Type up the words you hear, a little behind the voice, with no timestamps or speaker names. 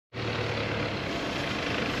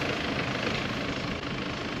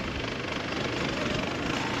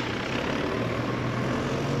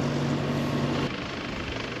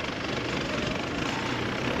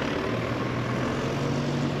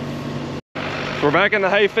We're back in the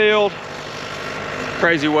hayfield.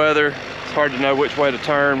 Crazy weather. It's hard to know which way to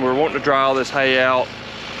turn. We're wanting to dry all this hay out.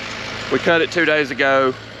 We cut it 2 days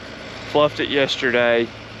ago, fluffed it yesterday.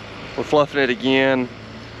 We're fluffing it again.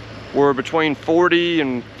 We're between 40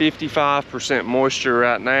 and 55% moisture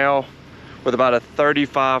right now, with about a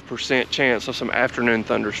 35% chance of some afternoon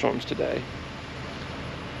thunderstorms today.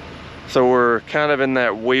 So we're kind of in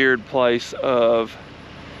that weird place of,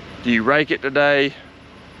 do you rake it today,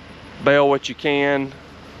 bale what you can,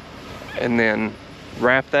 and then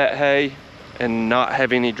wrap that hay and not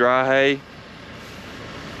have any dry hay?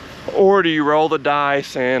 Or do you roll the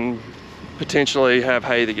dice and potentially have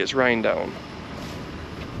hay that gets rained on?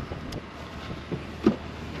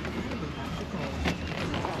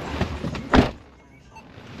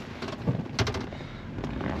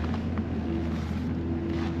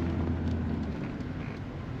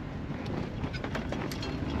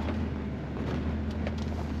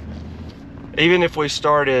 Even if we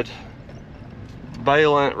started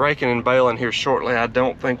raking and baling here shortly, I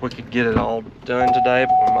don't think we could get it all done today,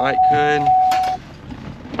 but we might could.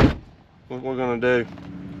 What we're gonna do?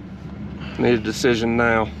 Need a decision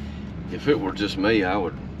now. If it were just me, I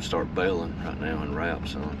would start baling right now and wrap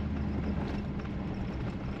some.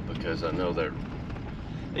 Because I know that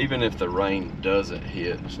even if the rain doesn't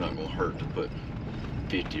hit, it's not gonna hurt to put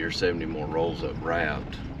 50 or 70 more rolls up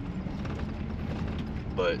wrapped.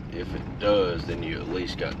 But if it does, then you at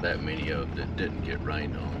least got that many of that didn't get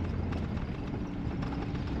rained on.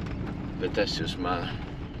 But that's just my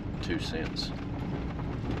 2 cents.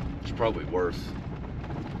 It's probably worth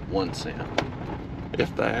 1 cent.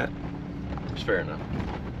 If that. It's fair enough.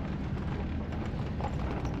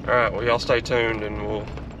 All right, well, y'all stay tuned and we'll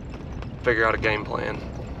figure out a game plan.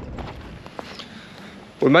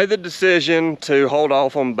 We made the decision to hold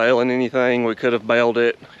off on baling anything. We could have baled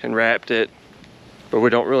it and wrapped it, but we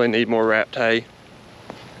don't really need more wrapped hay.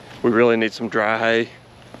 We really need some dry hay.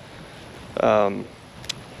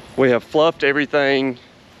 We have fluffed everything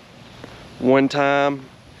one time,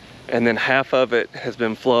 and then half of it has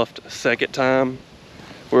been fluffed a second time.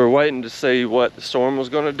 We were waiting to see what the storm was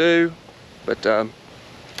gonna do, but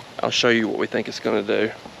I'll show you what we think it's gonna do.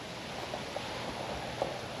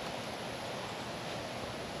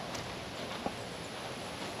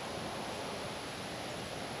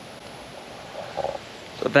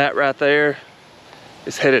 So that right there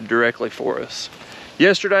is headed directly for us.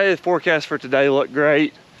 Yesterday, the forecast for today looked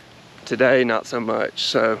great. Today, not so much.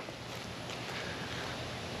 So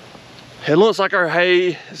it looks like our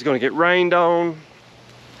hay is gonna get rained on.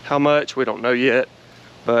 How much, we don't know yet,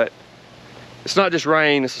 but it's not just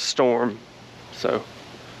rain, it's a storm. So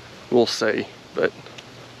we'll see, but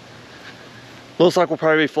looks like we'll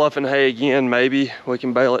probably be fluffing hay again. Maybe we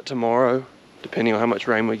can bale it tomorrow, depending on how much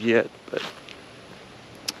rain we get, but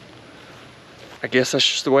I guess that's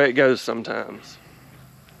just the way it goes sometimes.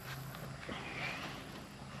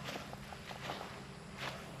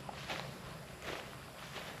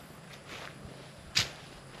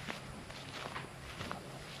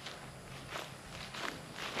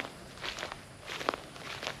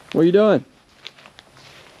 What are you doing?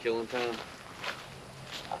 Killing time.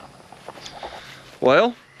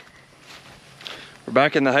 Well, we're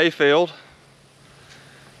back in the hayfield.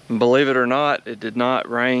 And believe it or not, it did not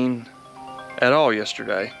rain at all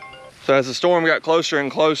yesterday. So as the storm got closer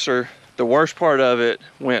and closer, the worst part of it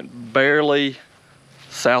went barely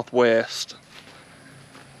southwest.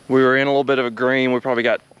 We were in a little bit of a green. We probably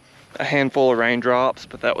got a handful of raindrops,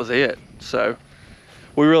 but that was it. So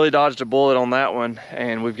we really dodged a bullet on that one,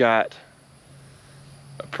 and we've got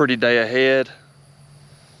a pretty day ahead.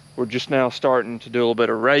 We're just now starting to do a little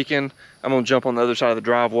bit of raking. I'm gonna jump on the other side of the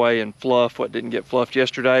driveway and fluff what didn't get fluffed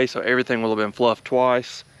yesterday, so everything will have been fluffed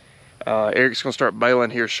twice. Eric's gonna start baling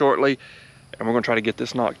here shortly, and we're gonna try to get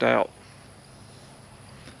this knocked out.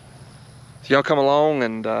 So y'all come along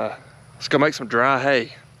and let's go make some dry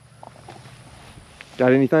hay.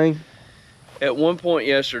 Got anything? At one point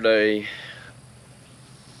yesterday,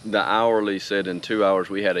 the hourly said in 2 hours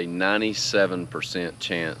we had a 97%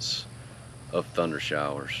 chance of thunder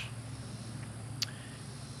showers.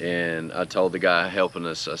 And I told the guy helping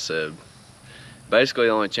us, I said, basically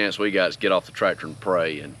the only chance we got is get off the tractor and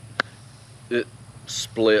pray. And it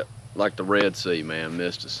split like the Red Sea, man,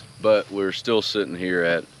 missed us. But we're still sitting here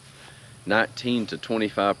at 19 to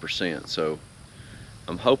 25%. So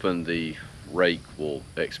I'm hoping the rake will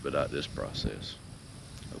expedite this process.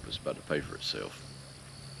 Hope it's about to pay for itself.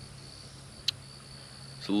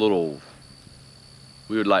 It's a little,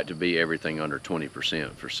 we would like to be everything under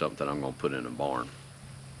 20% for something I'm gonna put in a barn.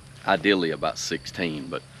 Ideally about 16,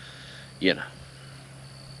 but you know,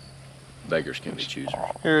 beggars can be choosers.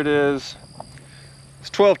 Here it is. It's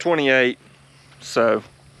 12:28, so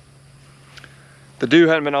the dew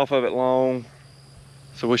hadn't been off of it long,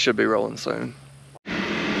 so we should be rolling soon.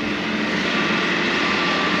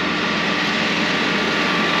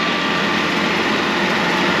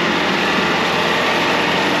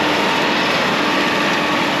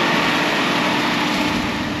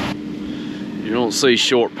 You don't see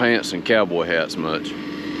short pants and cowboy hats much.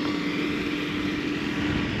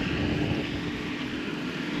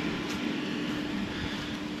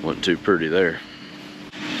 Wasn't too pretty there.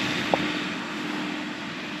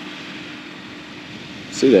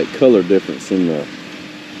 See that color difference in the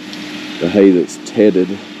hay that's tedded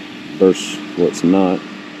versus what's not.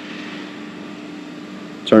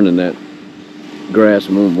 Turning that grass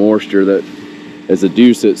more moisture, that as the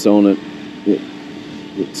dew sits on it,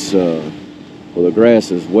 it's well, the grass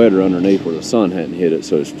is wetter underneath where the sun hadn't hit it,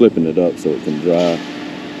 so it's flipping it up so it can dry.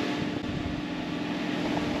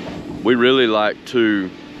 We really like to,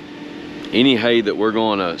 any hay that we're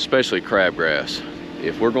going to, especially crabgrass,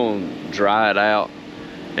 if we're going to dry it out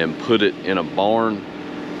and put it in a barn,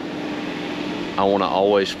 I want to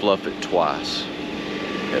always fluff it twice.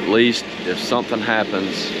 At least if something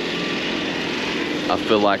happens, I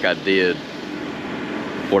feel like I did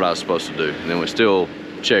what I was supposed to do. And then we still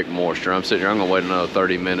check moisture. I'm sitting here, I'm gonna wait another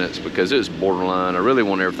 30 minutes because it's borderline. I really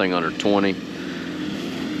want everything under 20.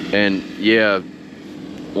 And yeah,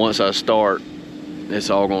 once I start,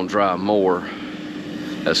 it's all gonna dry more.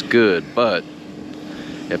 That's good, but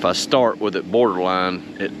if I start with it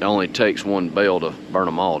borderline, it only takes one bale to burn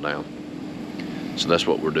them all down. So that's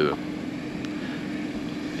what we're doing.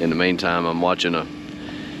 In the meantime, I'm watching a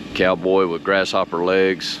cowboy with grasshopper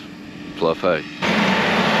legs fluff hay.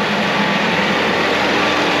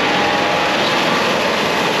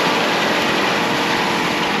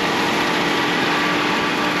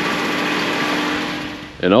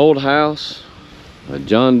 An old house, a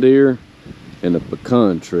John Deere, and a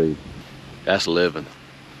pecan tree. That's living.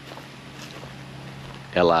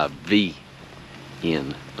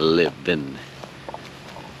 L-I-V-N, living.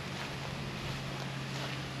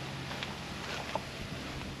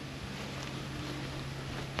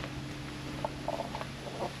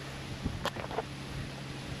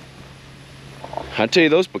 I tell you,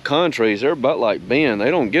 those pecan trees, they're about like Ben.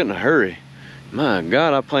 They don't get in a hurry. My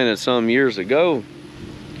God, I planted some years ago.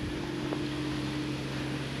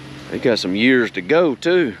 They got some years to go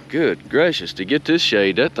too. Good gracious, to get this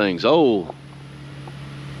shade, that thing's old.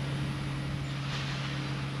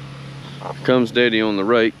 Here comes Daddy on the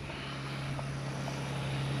rake.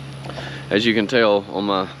 As you can tell, on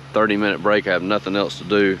my 30-minute break, I have nothing else to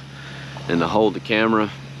do than to hold the camera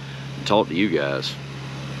and talk to you guys.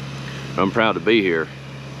 I'm proud to be here.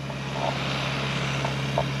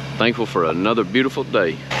 Thankful for another beautiful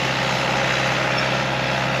day.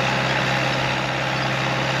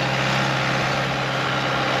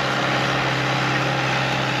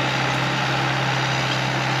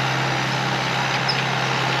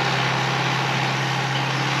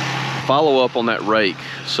 Follow up on that rake.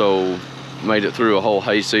 So made it through a whole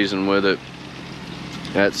hay season with it.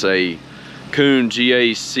 That's a Kuhn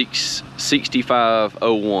GA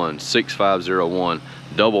 6501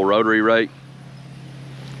 double rotary rake.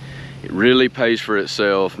 It really pays for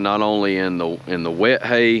itself, not only in the wet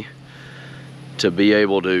hay to be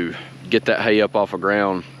able to get that hay up off the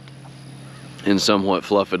ground and somewhat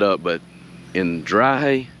fluff it up, but in dry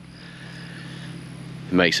hay,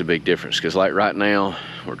 it makes a big difference. Because like right now,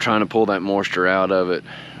 we're trying to pull that moisture out of it.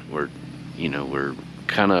 We're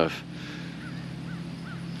kind of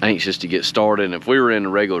anxious to get started. And if we were in a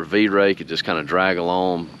regular V rake, it just kind of drag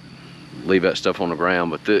along, leave that stuff on the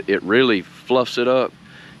ground. But it really fluffs it up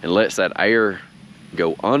and lets that air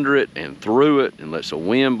go under it and through it, and lets the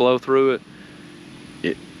wind blow through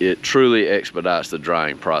it. It truly expedites the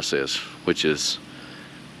drying process, which is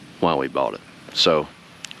why we bought it. So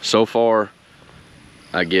far,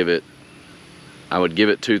 I would give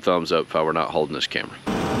it 2 thumbs up if I were not holding this camera.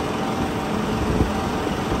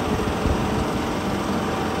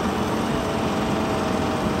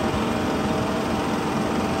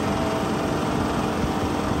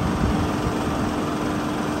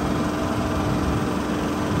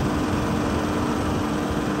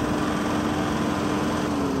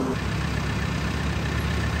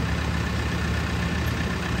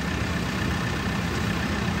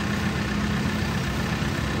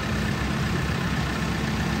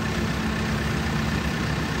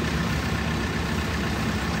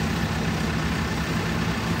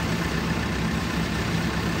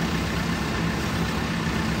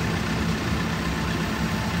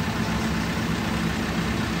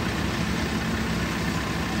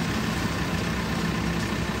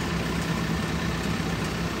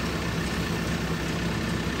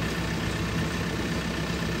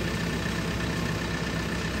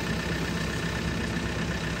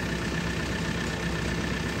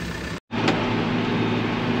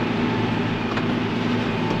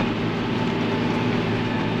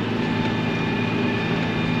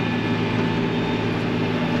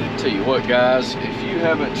 what, guys, if you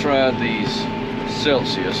haven't tried these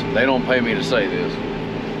Celsius, they don't pay me to say this.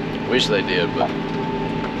 Wish they did, but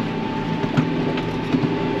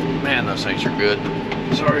man, those things are good.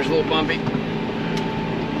 Sorry, it's a little bumpy.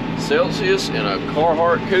 Celsius in a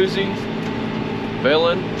Carhartt koozie,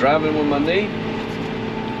 Baling, driving with my knee.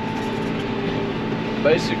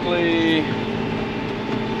 Basically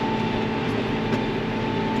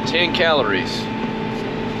 10 calories,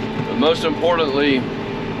 but most importantly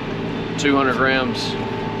 200 grams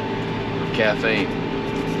of caffeine.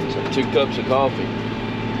 So 2 cups of coffee.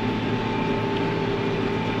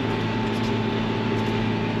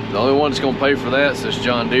 The only one that's gonna pay for that is this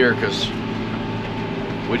John Deere, because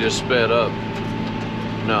we just sped up.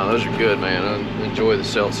 No, those are good, man. I enjoy the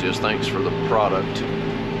Celsius. Thanks for the product.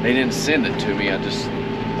 They didn't send it to me,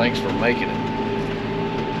 thanks for making it.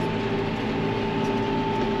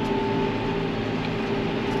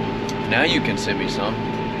 Now you can send me some.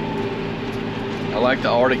 I like the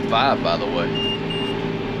Arctic vibe, by the way.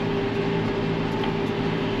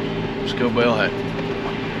 Let's go Bellhead.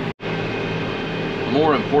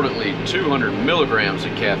 More importantly, 200 milligrams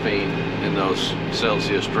of caffeine in those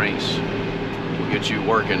Celsius drinks will get you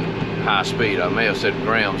working high speed. I may have said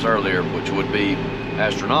grams earlier, which would be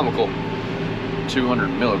astronomical. 200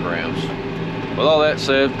 milligrams. With all that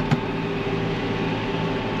said,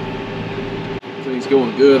 things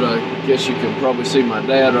going good. I guess you can probably see my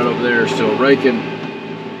dad right over there still raking.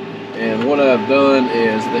 And what I've done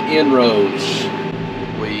is the inroads.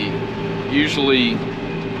 We usually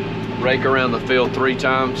rake around the field 3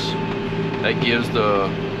 times. That gives the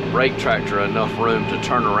rake tractor enough room to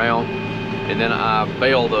turn around. And then I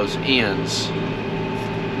bale those ends.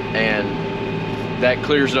 And that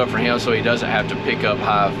clears it up for him so he doesn't have to pick up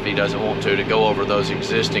high if he doesn't want to go over those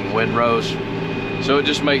existing windrows. So it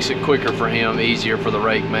just makes it quicker for him, easier for the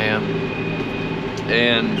rake man.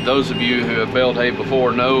 And those of you who have baled hay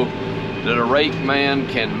before know that a rake man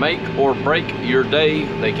can make or break your day.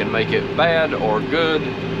 They can make it bad or good.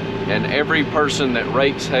 And every person that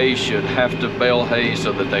rakes hay should have to bale hay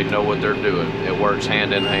so that they know what they're doing. It works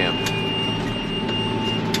hand in hand.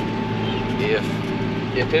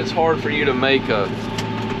 If it's hard for you to make a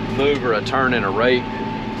move or a turn in a rake,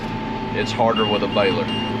 it's harder with a baler.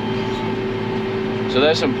 So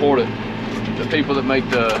that's important. The people that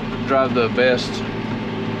drive the best,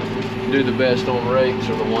 do the best on rakes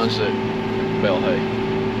are the ones that bale hay.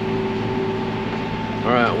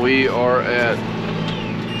 All right, we are at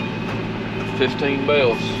 15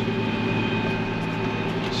 bales.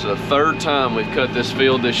 It's the 3rd time we've cut this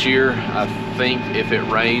field this year. I think if it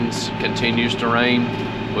rains, continues to rain,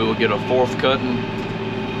 we will get a 4th cutting.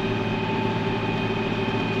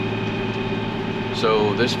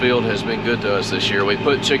 So this field has been good to us this year. We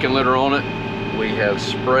put chicken litter on it. We have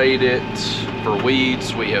sprayed it for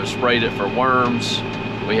weeds. We have sprayed it for worms.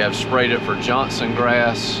 We have sprayed it for Johnson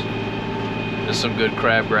grass. There's some good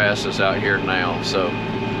crabgrass that's out here now. So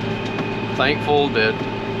thankful that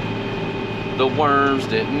the worms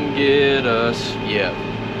didn't get us yet.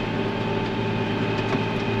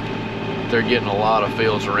 They're getting a lot of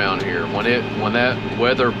fields around here. When that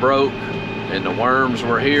weather broke and the worms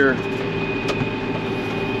were here,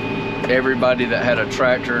 everybody that had a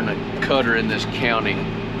tractor and a cutter in this county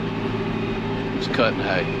was cutting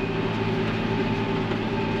hay.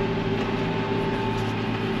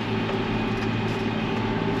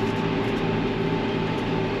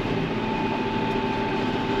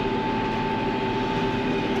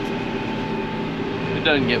 It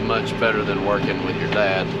doesn't get much better than working with your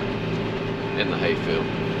dad in the hayfield.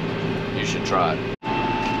 You should try it.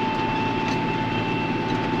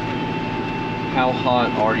 How hot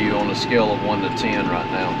are you on a scale of 1 to 10 right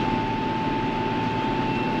now?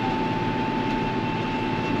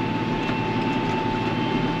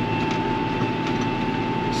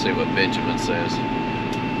 Let's see what Benjamin says.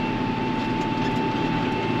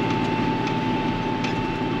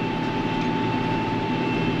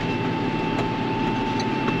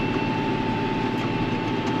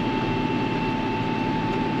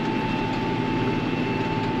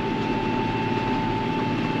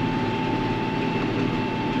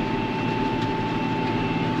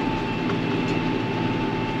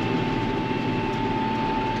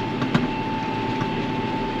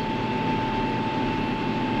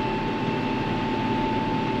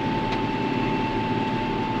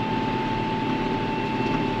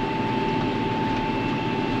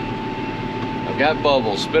 Got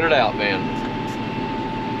bubbles, spit it out, man.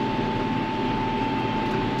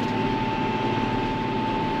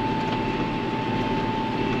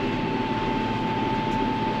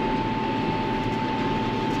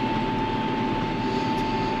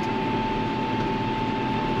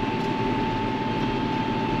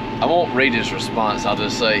 won't read his response. I'll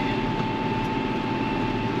just say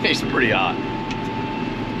he's pretty hot.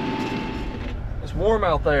 It's warm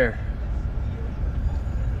out there.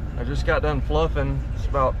 I just got done fluffing. It's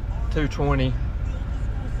about 2:20.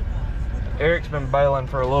 Eric's been bailing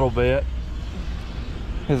for a little bit.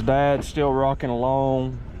 His dad's still rocking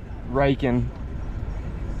along, raking.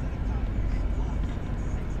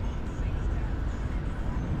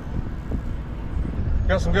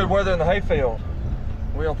 Got some good weather in the hayfield.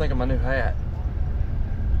 What do y'all think of my new hat?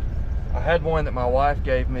 I had one that my wife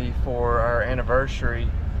gave me for our anniversary,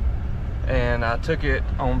 and I took it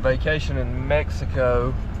on vacation in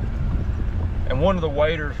Mexico, and one of the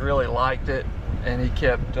waiters really liked it, and he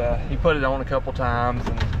put it on a couple times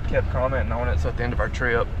and kept commenting on it. So at the end of our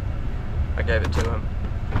trip, I gave it to him.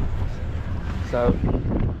 So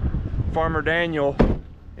Farmer Daniel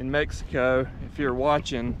in Mexico, if you're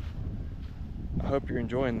watching, I hope you're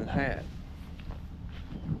enjoying the hat.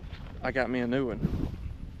 I got me a new one.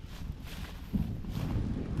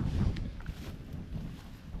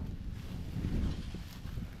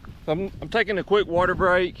 I'm taking a quick water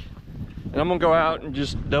break, and I'm gonna go out and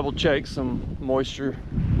just double check some moisture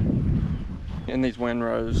in these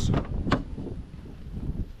windrows.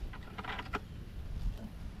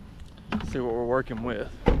 See what we're working with.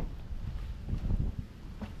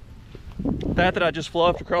 That I just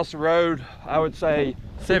fluffed across the road, I would say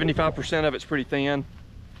 75% of it's pretty thin.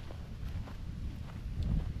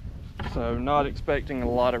 So not expecting a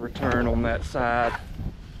lot of return on that side.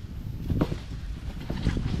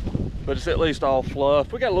 But it's at least all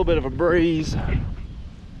fluff. We got a little bit of a breeze.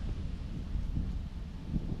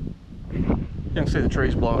 You can see the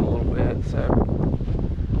trees blowing a little bit, so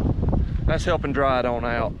that's helping dry it on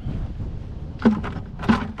out.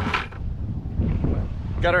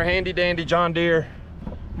 Got our handy dandy John Deere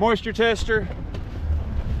moisture tester.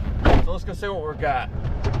 So let's go see what we've got.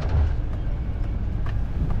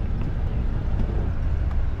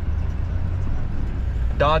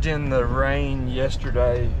 Dodging the rain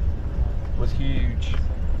yesterday was huge.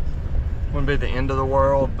 Wouldn't be the end of the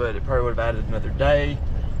world, but it probably would have added another day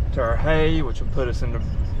to our hay, which would put us into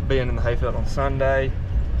being in the hayfield on Sunday,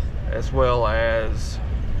 as well as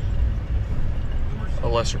a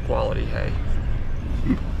lesser quality hay.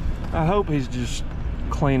 I hope he's just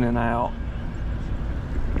cleaning out.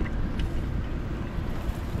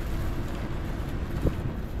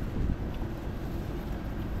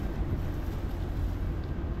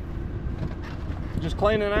 Just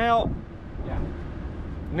cleaning out? Yeah.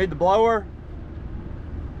 Need the blower?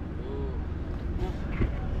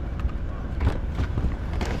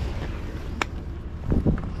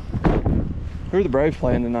 Who are the Braves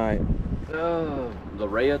playing tonight? The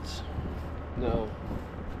Reds. No.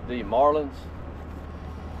 The Marlins.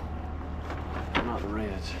 Not the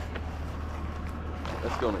Reds.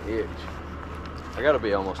 That's gonna itch. I gotta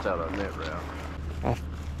be almost out of net route. I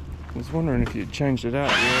was wondering if you'd changed it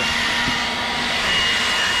out yet.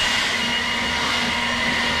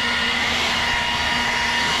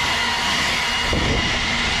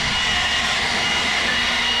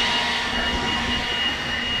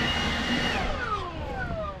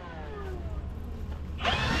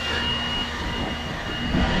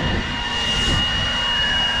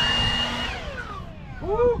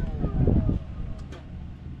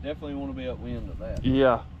 Definitely want to be upwind of that.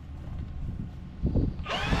 Yeah.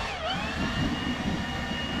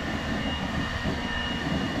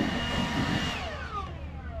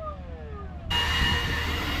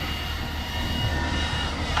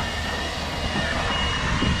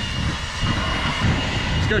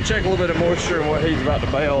 Let's go check a little bit of moisture and what he's about to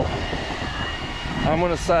bale. I'm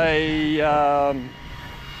gonna say, let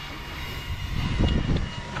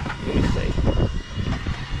me see.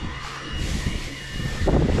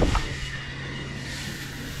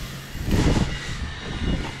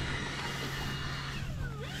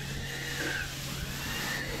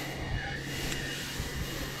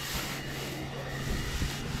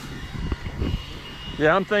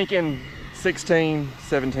 Yeah, I'm thinking 16,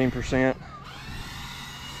 17%.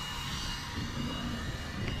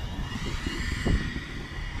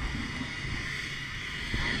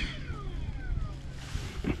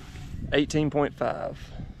 $18.5.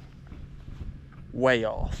 Way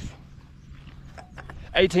off.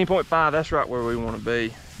 18.5, that's right where we want to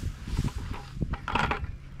be.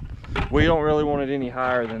 We don't really want it any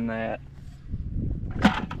higher than that.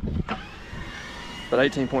 But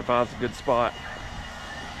 18.5 is a good spot.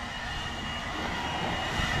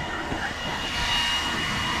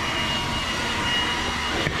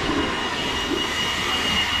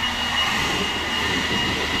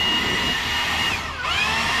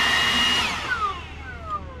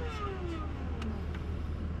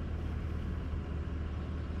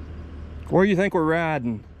 Where do you think we're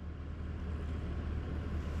riding?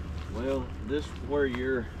 Well, this where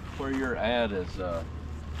you're at is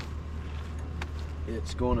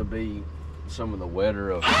it's going to be some of the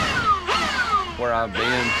wetter of where I've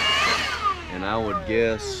been, and I would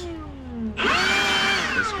guess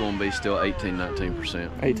it's going to be still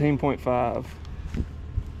 18-19%. 18.5.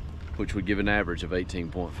 Which would give an average of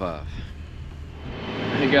 18.5.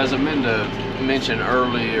 Hey guys, I meant to mention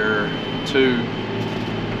earlier too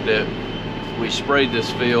that we sprayed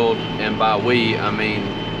this field, and by we I mean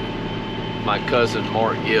my cousin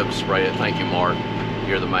Mark Gibbs sprayed it. Thank you, Mark.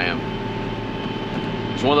 You're the man.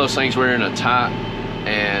 It's one of those things we're in a tight,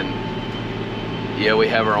 and yeah, we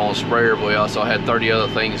have our own sprayer, but we also had 30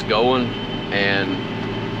 other things going, and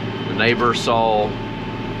the neighbor saw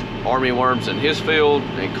army worms in his field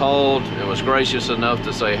and called and was gracious enough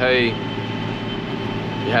to say, hey,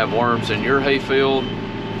 you have worms in your hay field.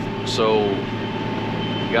 So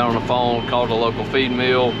got on the phone, called the local feed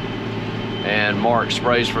mill, and Mark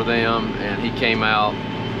sprays for them, and he came out,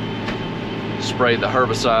 sprayed the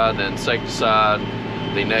herbicide and insecticide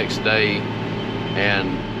the next day.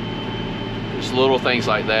 And just little things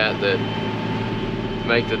like that that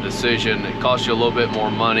make the decision. It costs you a little bit more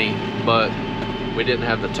money, but we didn't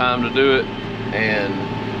have the time to do it, and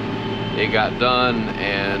it got done,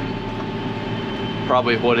 and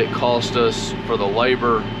probably what it cost us for the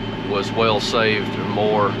labor was well saved, and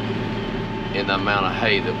more in the amount of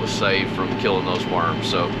hay that was saved from killing those worms.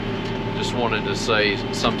 So just wanted to say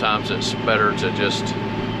sometimes it's better to just,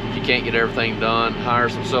 if you can't get everything done, hire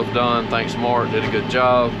some stuff done. Thanks, Mark, did a good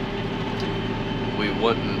job. We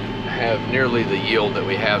wouldn't have nearly the yield that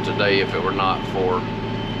we have today if it were not for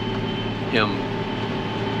him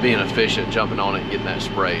being efficient, jumping on it and getting that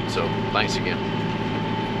sprayed. So thanks again.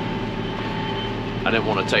 I didn't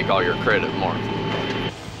want to take all your credit, Mark.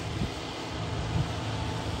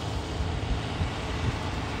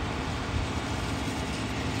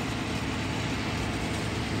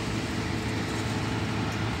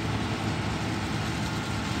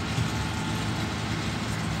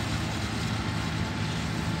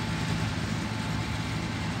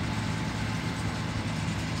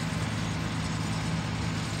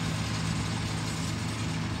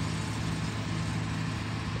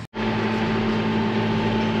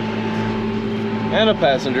 And a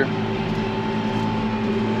passenger.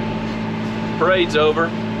 Parade's over,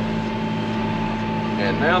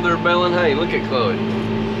 and now they're baling hay. Look at Chloe.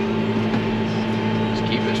 Just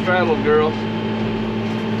keep it straddled, girl.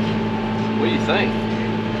 What do you think?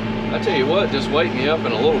 I tell you what, just wake me up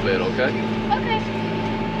in a little bit, okay? Okay.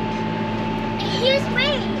 Here's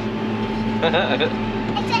me.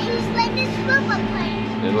 I said he's Landon's football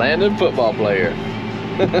player. And Landon, football player.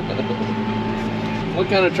 What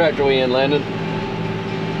kind of tractor are we in, Landon?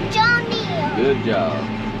 John Neal. Good job.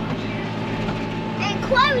 And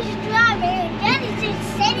Chloe's driving, and Daddy's just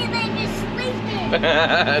sitting there just sleeping.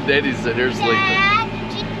 Daddy's sitting there sleeping.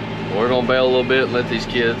 Dad, We're gonna bail a little bit and let these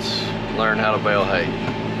kids learn how to bale hay.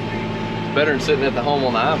 Better than sitting at the home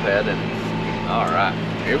on the iPad, isn't it? All right,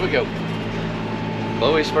 here we go.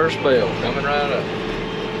 Chloe's first bale coming right up.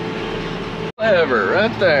 Clever,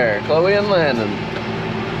 right there, Chloe and Landon.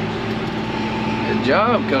 Good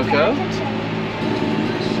job, Coco.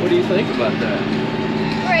 What do you think about that?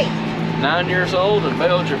 great. 9 years old and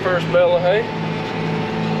baled your first bale of hay?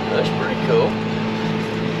 That's pretty cool.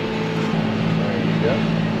 There you go.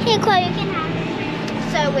 Here, Chloe, you can have it.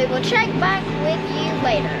 So we will check back with you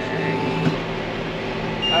later.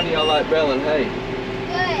 How do y'all like baling hay?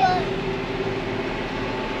 Good.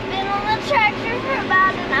 Been on the tractor for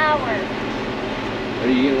about an hour. Are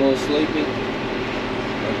you getting a little sleepy? I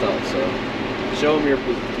thought so. Show them your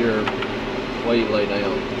way you lay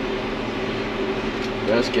down.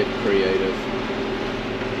 Let's get creative.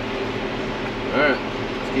 All right,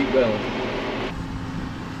 let's keep going.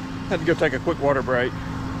 Had to go take a quick water break.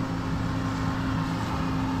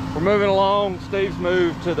 We're moving along. Steve's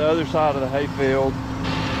moved to the other side of the hayfield.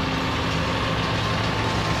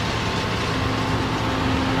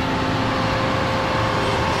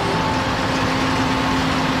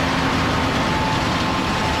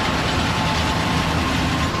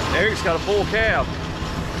 Eric's got a full cab.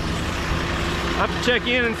 I have to check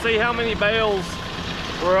in and see how many bales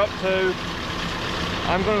we're up to.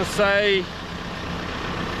 I'm gonna say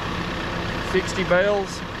 60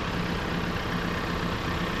 bales.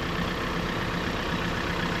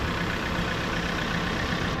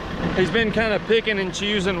 He's been kind of picking and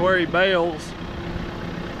choosing where he bales.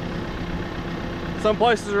 Some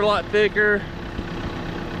places are a lot thicker,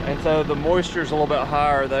 and so the moisture's a little bit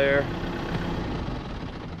higher there.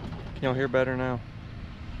 Can y'all hear better now?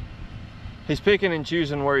 He's picking and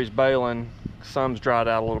choosing where he's bailing. Some's dried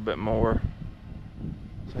out a little bit more.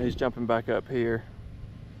 So he's jumping back up here.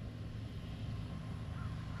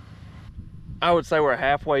 I would say we're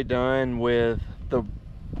halfway done with the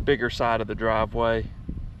bigger side of the driveway.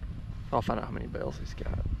 I'll find out how many bales he's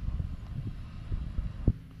got.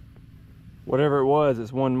 Whatever it was,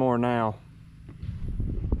 it's one more now.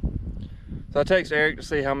 So I text Eric to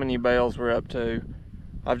see how many bales we're up to.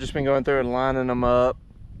 I've just been going through and lining them up.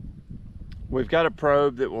 We've got a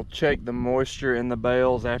probe that will check the moisture in the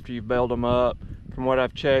bales after you've baled them up. From what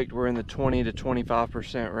I've checked, we're in the 20 to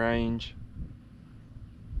 25% range.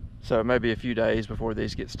 So it may be a few days before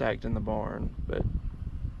these get stacked in the barn, but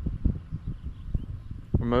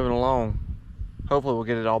we're moving along. Hopefully we'll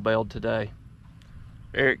get it all baled today.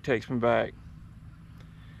 Eric takes me back.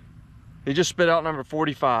 He just spit out number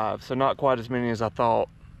 45, so not quite as many as I thought.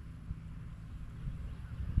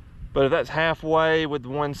 But if that's halfway with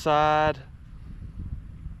one side,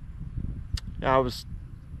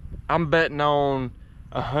 I'm betting on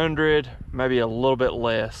 100, maybe a little bit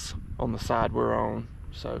less on the side we're on.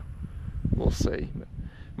 So we'll see. But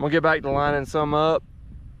I'm gonna get back to lining some up.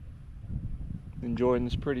 Enjoying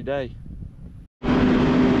this pretty day.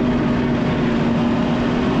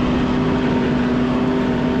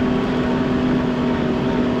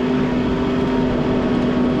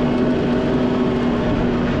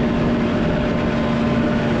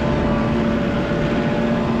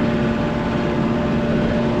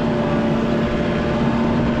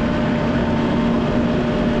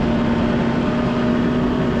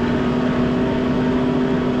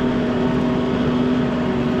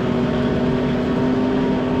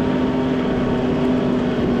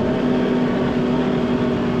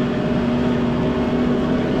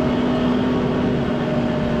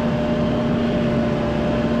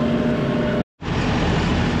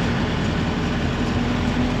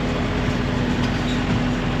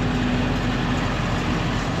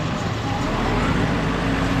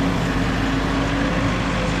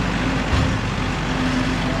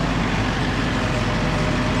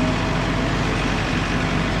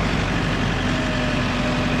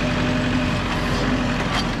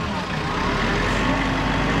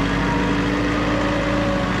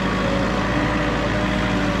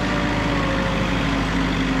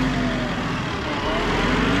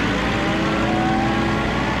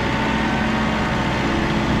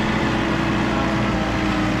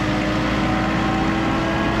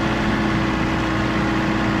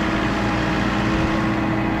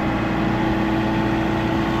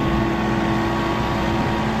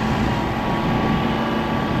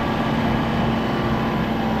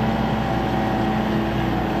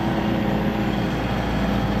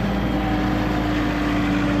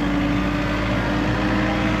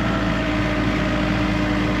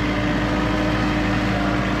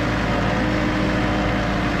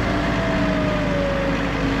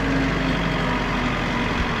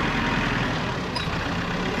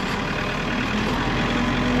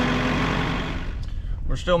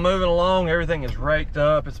 We're still moving along. Everything is raked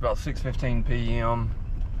up. It's about 6:15 p.m.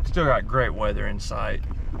 Still got great weather in sight.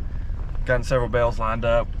 Gotten several bales lined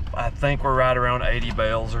up. I think we're right around 80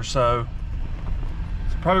 bales or so.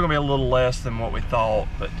 It's probably gonna be a little less than what we thought,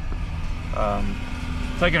 but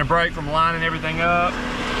taking a break from lining everything up,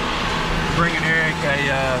 bringing Eric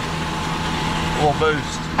a little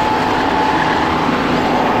boost.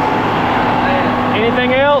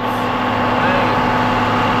 Anything else?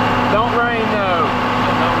 Don't rain though.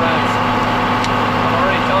 I've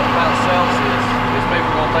already talked about Celsius. These people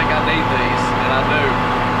are gonna think I need these, and I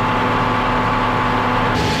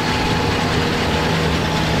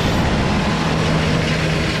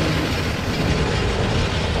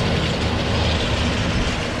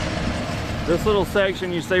do. This little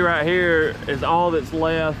section you see right here is all that's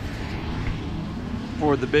left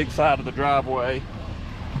for the big side of the driveway.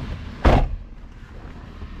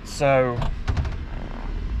 So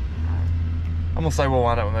I'm gonna say we'll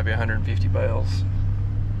wind up with maybe 150 bales.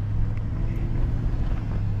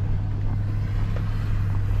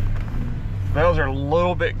 Bales are a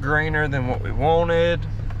little bit greener than what we wanted.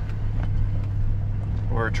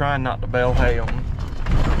 We're trying not to bale hay on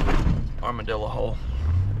armadillo hole.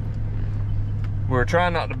 We were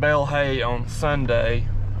trying not to bale hay on Sunday.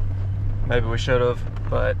 Maybe we should have,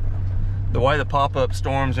 but the way the pop-up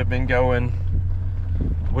storms have been going,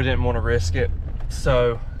 we didn't want to risk it.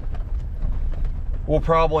 So we'll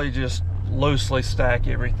probably just loosely stack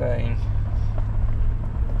everything.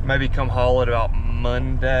 Maybe come haul it about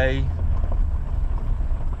Monday.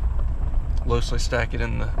 Loosely stack it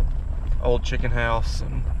in the old chicken house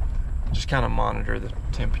and just kind of monitor the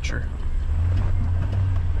temperature.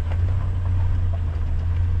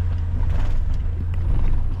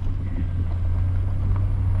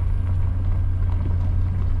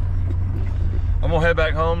 I'm gonna head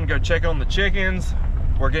back home and go check on the chickens.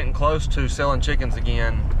 We're getting close to selling chickens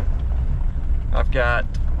again. I've got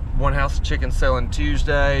one house of chickens selling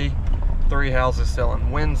Tuesday, 3 houses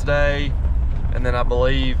selling Wednesday, and then I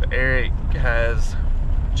believe Eric has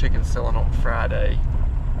chickens selling on Friday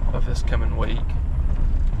of this coming week.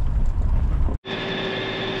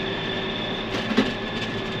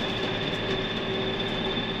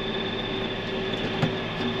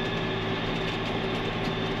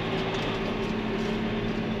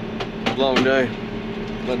 Long day.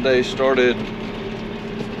 That day started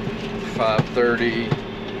 5:30,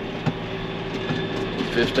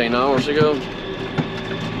 15 hours ago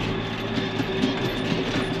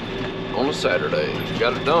on a Saturday.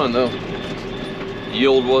 Got it done though.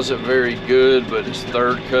 Yield wasn't very good, but it's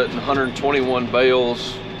third cutting 121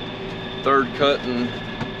 bales. Third cutting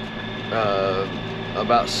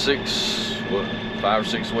about 5 or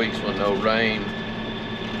 6 weeks with no rain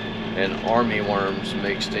and army worms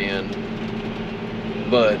mixed in.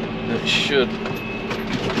 But it should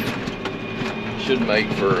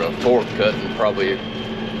make for a fourth cutting, probably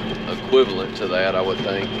equivalent to that, I would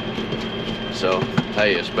think. So,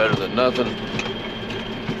 hey, it's better than nothing.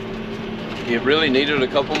 It really needed a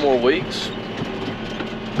couple more weeks,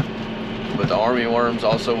 but the army worms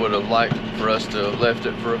also would have liked for us to have left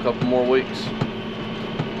it for a couple more weeks.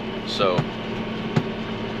 So,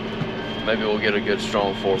 maybe we'll get a good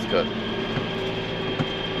strong fourth cut.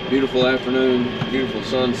 Beautiful afternoon, beautiful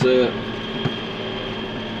sunset.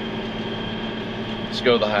 Let's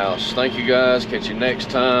go to the house. Thank you guys, catch you next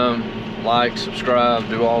time. Like, subscribe,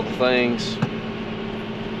 do all the things.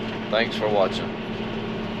 Thanks for watching.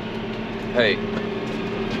 Hey,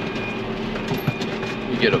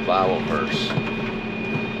 you get a Bible verse.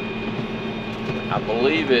 I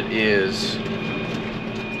believe it is,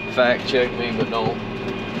 fact check me, but don't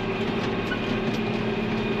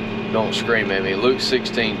scream at me. Luke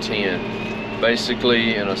 16:10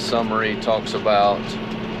 basically, in a summary, talks about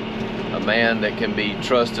a man that can be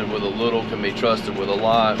trusted with a little can be trusted with a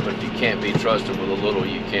lot, but if you can't be trusted with a little,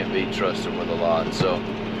 you can't be trusted with a lot. So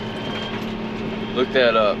look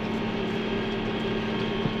that up.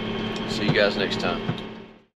 See you guys next time.